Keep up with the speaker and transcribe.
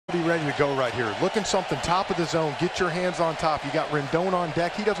Be ready to go right here. Looking something top of the zone. Get your hands on top. You got Rendon on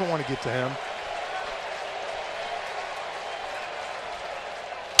deck. He doesn't want to get to him.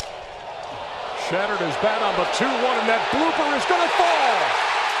 Shattered his bat on the 2-1, and that blooper is going to fall.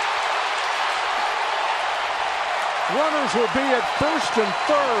 Runners will be at first and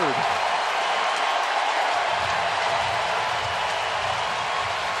third.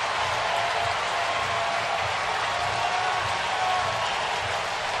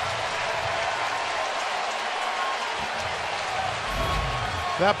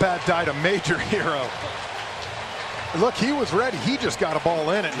 That bat died a major hero. Look, he was ready. He just got a ball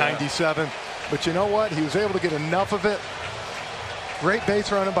in at 97. But you know what? He was able to get enough of it. Great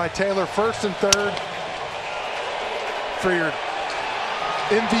base running by Taylor, first and third for your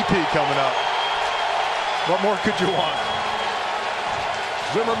MVP coming up. What more could you want?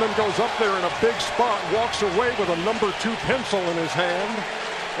 Zimmerman goes up there in a big spot, walks away with a number 2 pencil in his hand,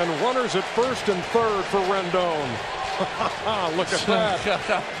 and runners at first and third for Rendon. Look at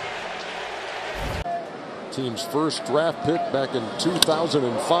that. Team's first draft pick back in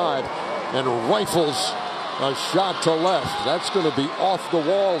 2005, and rifles a shot to left. That's going to be off the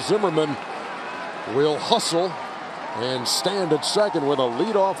wall. Zimmerman will hustle and stand at second with a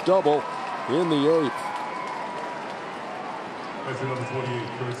leadoff double in the 8th.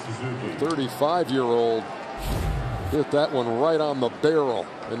 35-year-old hit that one right on the barrel,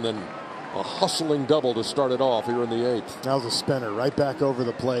 and then a hustling double to start it off here in the 8th. That was a spinner right back over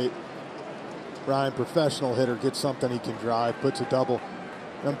the plate. Ryan, professional hitter, gets something he can drive, puts a double.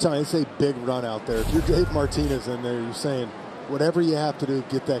 And I'm telling you, it's a big run out there. If you're Dave Martinez in there, you're saying whatever you have to do,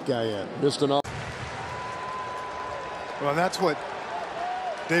 get that guy in. Missed enough. Well, and that's what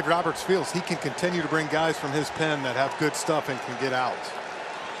Dave Roberts feels. He can continue to bring guys from his pen that have good stuff and can get out.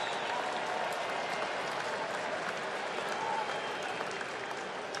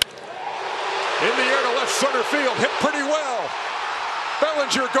 In the air to left center field, hit pretty well.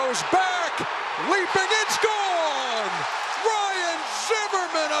 Bellinger goes back, leaping, it's gone! Ryan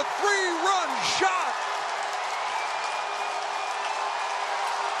Zimmerman, a 3-run shot.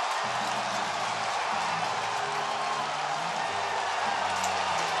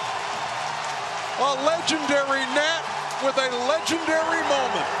 A legendary Nat with a legendary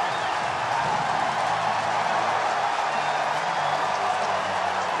moment.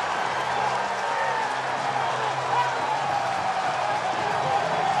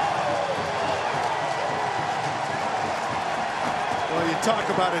 Well, you talk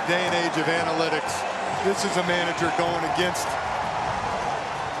about a day and age of analytics. This is a manager going against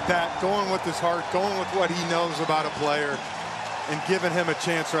that, going with his heart, going with what he knows about a player, and giving him a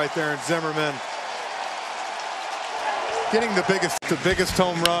chance right there. And Zimmerman getting the biggest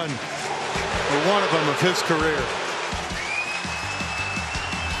home run, or one of them, of his career.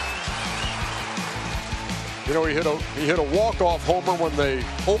 You know, he hit a walk-off homer when they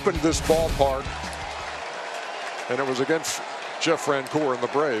opened this ballpark, and it was against Jeff Francoeur and the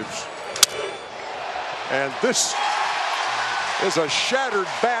Braves. And this is a shattered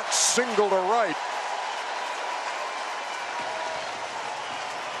bat single to right.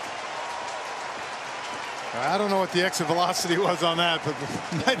 I don't know what the exit velocity was on that, but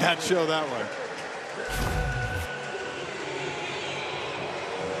might not show that one.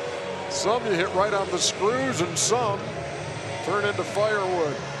 Some you hit right on the screws, and some turn into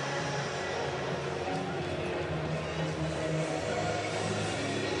firewood.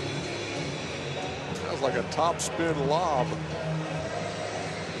 Sounds like a top-spin lob.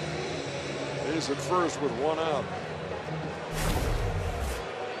 He's at first with 1 out.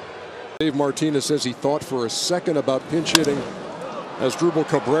 Dave Martinez says he thought for a second about pinch hitting as Drupal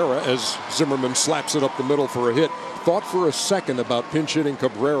Cabrera, as Zimmerman slaps it up the middle for a hit. Thought for a second about pinch hitting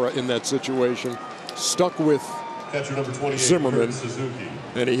Cabrera in that situation. Stuck with Zimmerman,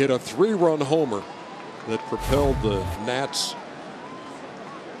 and he hit a 3-run homer that propelled the Nats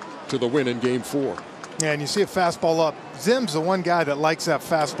to the win in Game 4. Yeah, and you see a fastball up. Zim's the one guy that likes that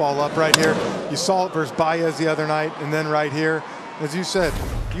fastball up right here. You saw it versus Baez the other night, and then right here. As you said,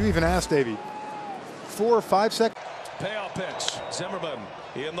 you even asked Davey, 4 or 5 seconds. Payoff pitch. Zimmerman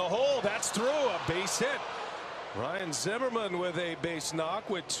in the hole. That's through. A base hit. Ryan Zimmerman with a base knock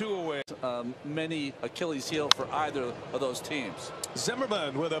with 2 away. Many Achilles heel for either of those teams.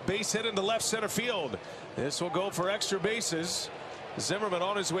 Zimmerman with a base hit into left center field. This will go for extra bases. Zimmerman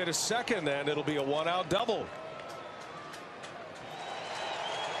on his way to second, and it'll be a 1-out double.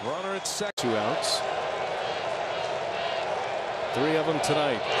 Runner at second. 2 outs. 3 of them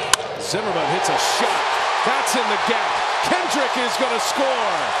tonight. Zimmerman hits a shot. That's in the gap. Kendrick is going to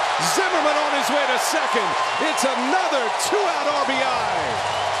score. Zimmerman on his way to second. It's another 2-out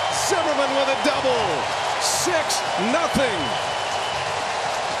RBI. Zimmerman with a double. 6-0.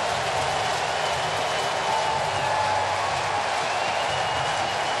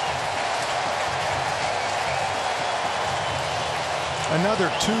 Another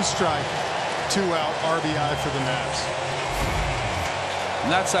 2-strike, 2-out RBI for the Nats.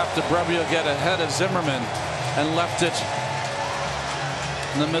 And that's after Brebbia get ahead of Zimmerman and left it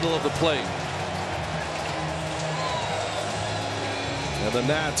in the middle of the plate. And the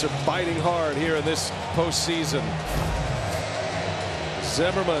Nats are biting hard here in this postseason.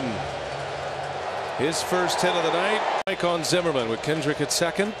 Zimmerman, his first hit of the night. Mike on Zimmerman with Kendrick at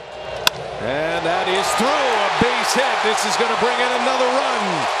second. And that is through, a base hit. This is going to bring in another run.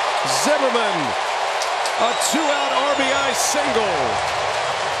 Zimmerman, a 2-out RBI single.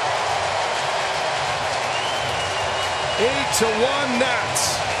 8-1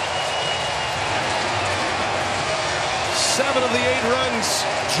 Nats. 7 of the 8 runs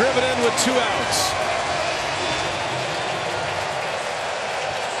driven in with 2 outs.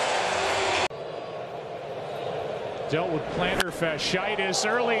 Dealt with plantar fasciitis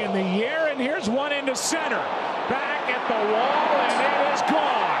early in the year, and here's one into center. Back at the wall, and it is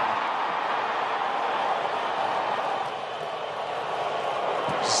gone.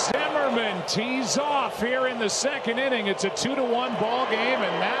 Zimmerman tees off here in the second inning. It's a 2-1 ball game,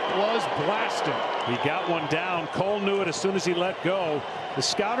 and that was blasting. He got one down. Cole knew it as soon as he let go. The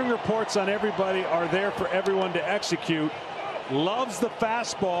scouting reports on everybody are there for everyone to execute. Loves the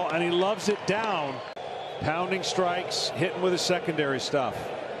fastball, and he loves it down. Pounding strikes, hitting with his secondary stuff.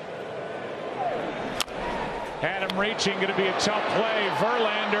 Had him reaching, going to be a tough play.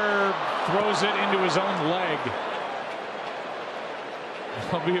 Verlander throws it into his own leg.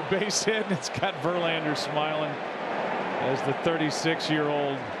 It'll be a base hit, and it's got Verlander smiling as the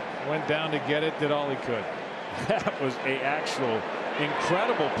 36-year-old went down to get it, did all he could. That was an actual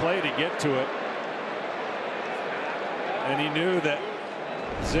incredible play to get to it. And he knew that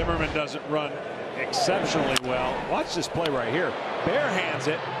Zimmerman doesn't run exceptionally well. Watch this play right here. Bare hands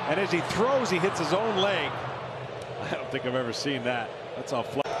it, and as he throws, he hits his own leg. I don't think I've ever seen that. That's all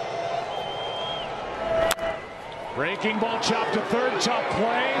flat. Breaking ball chopped to third, tough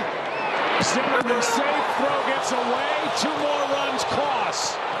play. Zimmerman safe, throw gets away. 2 more runs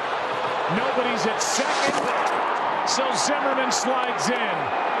cross. Nobody's at second, so Zimmerman slides in.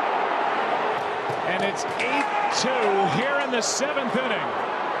 And it's 8-2 here in the 7th inning.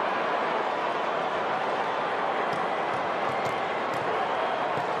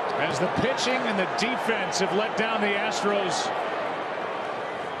 As the pitching and the defense have let down the Astros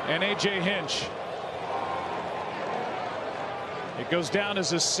and A.J. Hinch. It goes down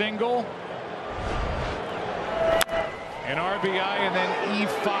as a single, an RBI, and then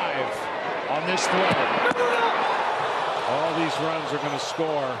E5 on this throw. All these runs are going to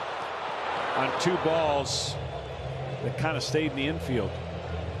score on 2 balls that kind of stayed in the infield.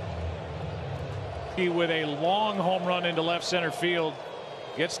 With a long home run into left center field.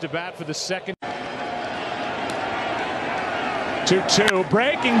 Gets to bat for the second. 2-2.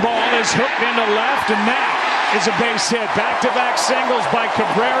 Breaking ball is hooked into left, and that is a base hit. Back-to-back singles by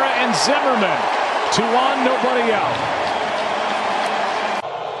Cabrera and Zimmerman. 2 on, nobody out.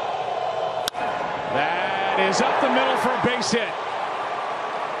 That is up the middle for a base hit.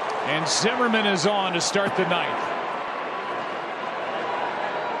 And Zimmerman is on to start the 9th.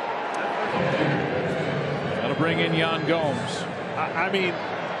 That'll bring in Yan Gomes. I mean,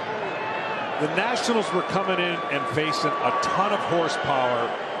 the Nationals were coming in and facing a ton of horsepower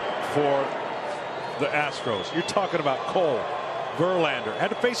for the Astros. You're talking about Cole, Verlander. Had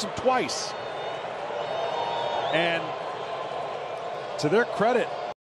to face them twice. And to their credit,